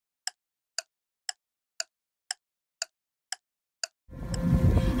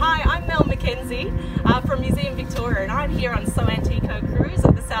Mackenzie from Museum Victoria, and I'm here on So Antico Cruise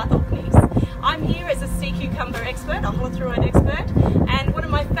at the South Orkneys. I'm here as a sea cucumber expert, a holothroid expert, and one of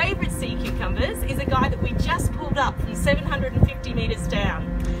my favourite sea cucumbers is a guy that we just pulled up from 750 metres down.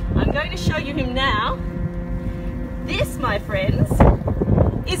 I'm going to show you him now. This, my friends,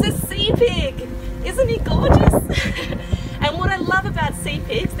 is a sea pig. Isn't he gorgeous? And what I love about sea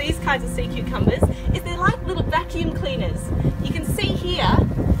pigs, these kinds of sea cucumbers, is they're like little vacuum cleaners. You can see here,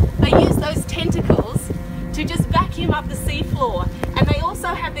 they use those tentacles to just vacuum up the sea floor. And they also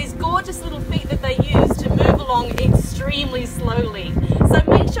have these gorgeous little feet that they use to move along extremely slowly. So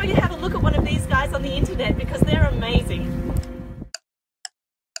make sure you have a look at one of these guys on the internet because they're amazing.